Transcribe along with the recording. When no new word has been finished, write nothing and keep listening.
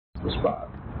the spot.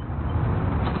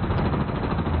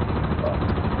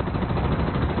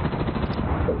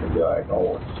 But they'd be like,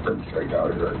 oh, just come straight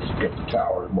out here and just get the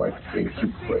tower and wipe the face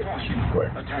super quick, super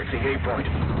quick. Attacking A point.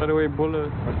 By the way,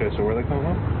 bullet. Okay, so where are they coming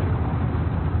from?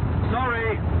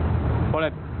 Sorry.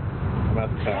 Bullet. I'm at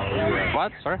the tower. Yeah.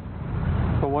 What? Sorry?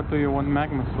 So what do you want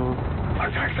magma for?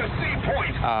 Attack the C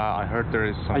point. I heard there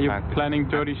is some. Are you planning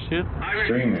dirty shit?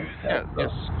 Streaming. Yeah, yes.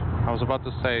 I was about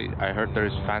to say, I heard there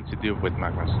is fancy dupe with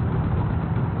magmas.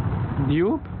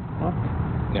 Dupe? What?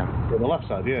 Yeah. On the left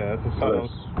side, yeah. That's the side.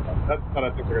 That's what I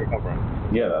think they're gonna cover.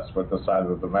 Yeah, that's what the side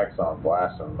with the mechs on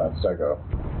blasting. That's Sego.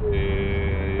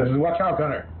 Yeah. Watch out,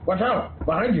 Gunner! Watch out!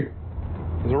 Behind you!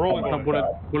 There's a rolling Oh my bullet.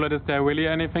 Bullet, is there really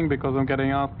anything? Because I'm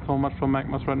getting asked so much for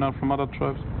magmas right now from other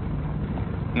tribes.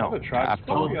 No. Other tribes?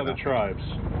 All the other tribes.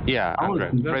 Yeah, Andre.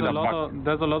 There's a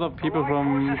lot of people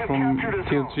from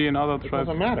TSG and other It tribes.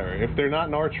 doesn't matter. If they're not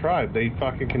in our tribe, they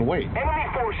fucking can wait. Enemy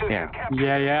forces Yeah. have captured.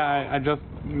 Yeah, I just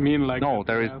mean like... No,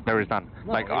 there is none.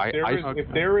 No, like if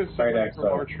there is somebody from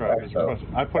our tribe,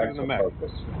 I put it in the mech.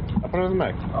 I put it in the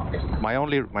mech. my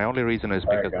only reason is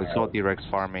because I saw T-Rex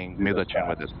farming mutagene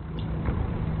with it.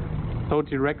 So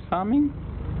T-Rex farming?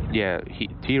 Yeah,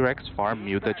 T-Rex farmed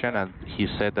mutagene and he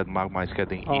said that magma is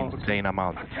getting insane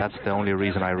amount. That's the only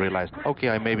reason I realized, okay,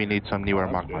 I maybe need some newer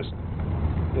magmas.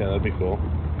 Yeah, that'd be cool.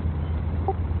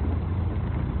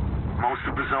 Most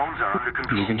of the zones are under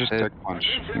control. You can just tech punch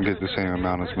and get the same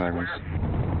amount as magmas.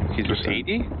 He's just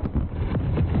 80?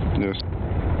 Yes.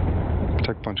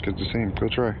 Tech punch gets the same. Go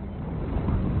try.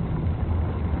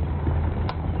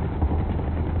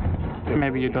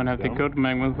 Maybe you don't have the good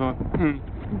magmas or...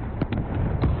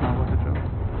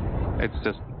 It's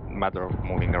just a matter of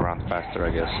moving around faster,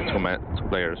 I guess. Two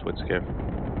players with skiff.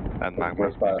 And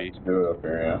magmas maybe. Do it up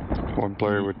here, yeah. One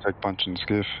player with tech punch and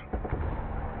skiff.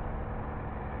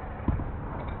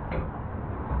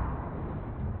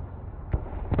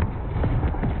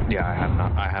 Yeah,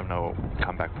 I have no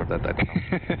comeback for that. I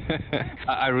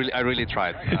don't know. I really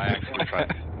tried. I actually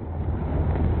tried.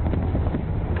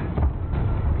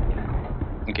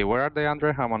 Okay, where are they,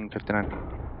 Andre? I'm on 59.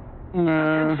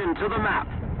 Attention to the map.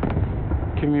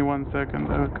 Give me 1 second,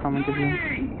 I will come and give you...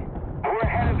 We're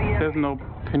ahead of the enemy. There's no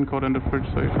pin code in the fridge,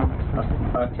 so you can't...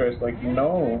 Andre's like,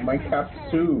 no, my cap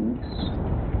suits.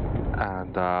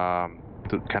 And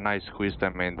can I squeeze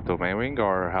them into Maywing,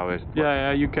 or how is it?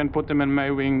 Yeah, you can put them in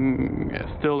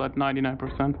Maywing still at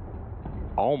 99%.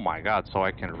 Oh my god, so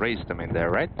I can raise them in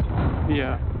there, right?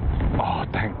 Yeah. Oh,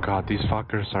 thank god, these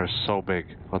fuckers are so big.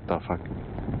 What the fuck?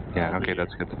 Yeah, okay,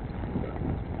 that's good.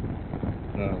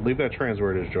 Leave that trans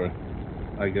where it is, Joy.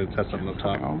 I gotta test something up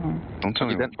top. Don't tell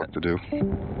me Okay, what to do.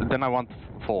 Then I want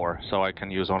 4, so I can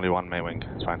use only 1 Maywing.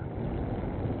 It's fine.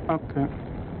 Okay.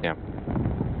 Yeah.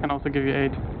 Can also give you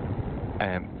 8.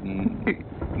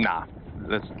 Nah.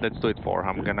 Let's do it 4.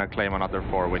 I'm gonna claim another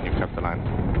 4 when you cap the line.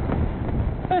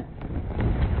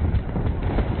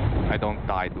 I don't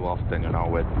die too often, you know,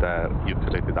 with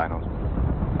utility dinos.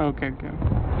 Okay.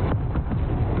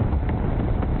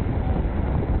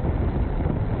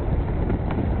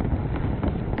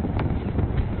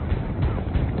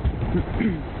 Is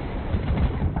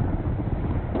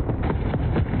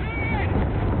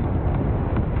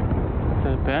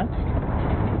that bad? I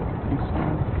think so.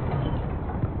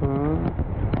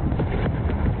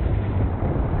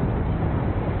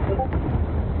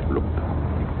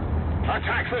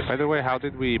 Attack the... By the way, how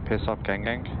did we piss off Gang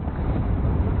Gang?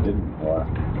 Didn't what?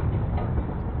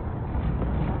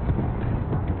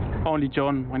 Only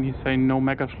John when he's saying no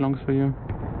mega schlongs for you.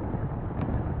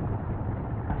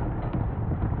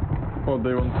 Oh,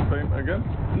 they want the same again?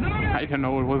 I don't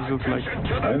know, it was just like...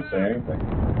 I didn't say anything.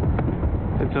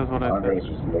 It's just what I Andre's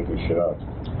said. just making shit up.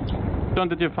 John,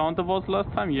 did you found the walls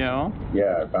last time? Yeah.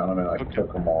 Yeah, I found them and I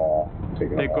took them all.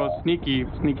 Taken They them go all. sneaky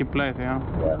place, yeah.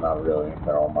 Yeah, not really.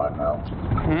 They're all mine now.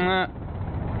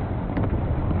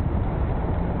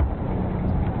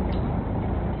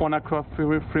 Wanna cross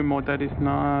free mode, that is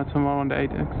not tomorrow on the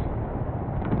 8X.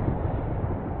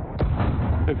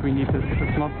 If we need it,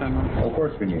 if not then not. Of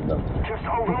course we need them. Just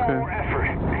a little more effort,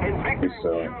 and victory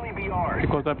will surely be ours.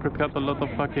 Because I prepared a lot of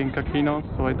fucking caquinos,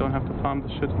 so I don't have to farm the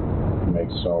shit. We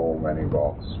make so many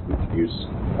vaults. We could use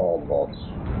all the vaults.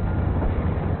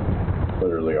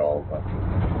 Literally all of them.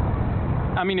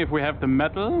 I mean, if we have the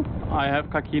metal, I have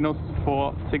caquinos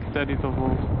for 6 steadies of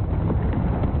vaults.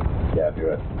 Yeah, do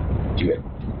it. Do it.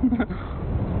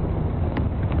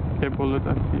 Okay, Bullet,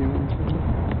 I see you.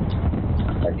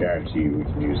 I guarantee you we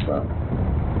can use them.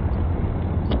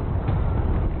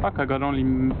 Fuck, I got only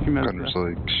females Gunner's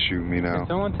left. like, shoot me now. Can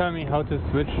someone tell me how to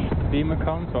switch Steam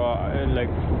accounts or like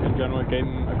in general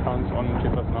game accounts on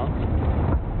GeForce Now?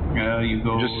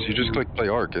 You just click play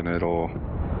Arc and it'll.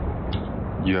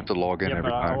 You have to log in every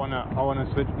time. I wanna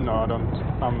switch. No, I don't.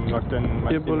 I'm logged in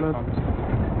my Steam account.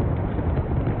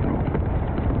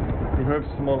 You have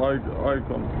small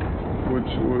icon, which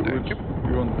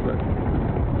you want to play.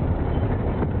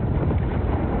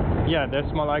 Yeah, there's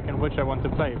small icon which I want to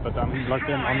play, but I'm logged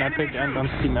in on Epic and on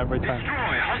Steam every time,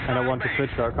 and I want to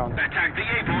switch the account. Attack the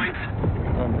A point.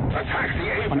 Attack the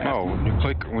A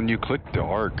point. When you click the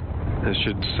Arc, it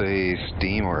should say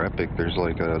Steam or Epic. There's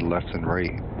like a left and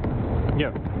right.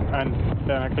 Yeah, and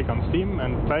then I click on Steam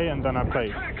and play, and then I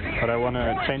play. But I want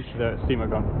to change the Steam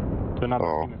account to another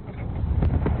Steam account.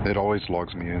 It always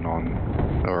logs me in on,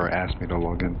 or asks me to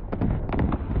log in.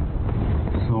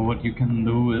 So what you can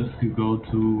do is you go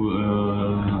to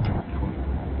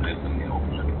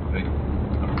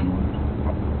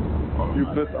you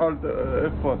press Alt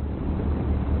F1.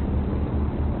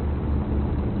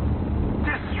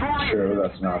 Sure,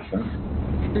 that's an option.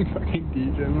 Fucking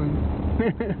DJ, man.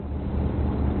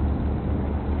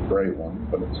 Great one,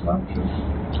 but it's an option.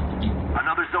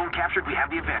 Another zone captured, we have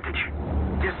the advantage.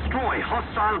 Destroy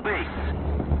hostile base.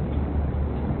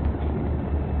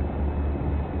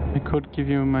 I could give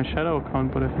you my shadow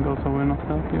account, but I think also will not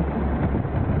help you.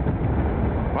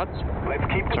 What? Let's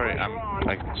keep the Sorry, pressure I'm on.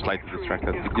 like slightly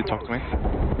distracted. Did you talk to me?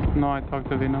 No, I talked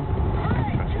to Lina.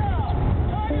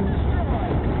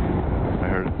 I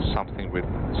heard something with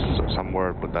some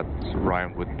word, but that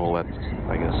rhymed with bullet,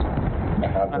 I guess. I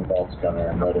have the vault scanner,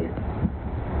 I'm ready.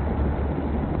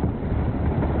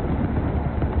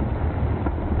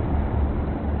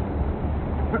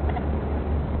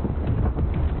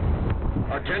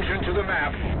 Attention to the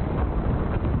map.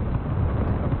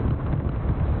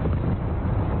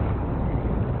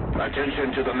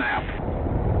 Attention to the map.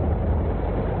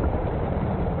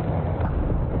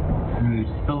 There's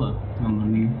a pillar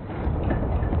underneath.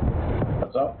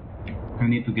 What's up? I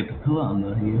need to get the pillar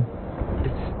under here.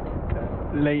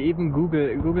 Like even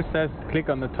Google says click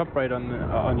on the top right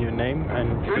on your name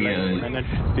and select manage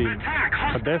Steam.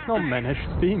 But there's no manage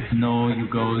Steam. No, you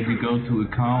go to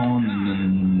account and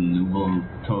then it will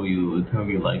tell you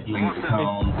like link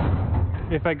account.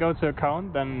 If I go to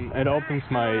account, then it opens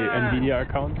my Nvidia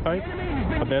account site.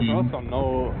 But there's also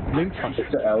no link function.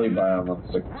 It's an alley biome on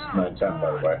 6910,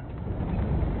 by the way.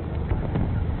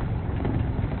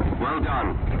 Well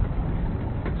done.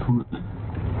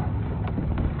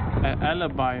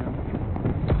 Alibi.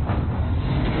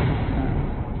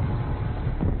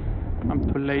 I'm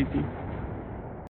too lazy.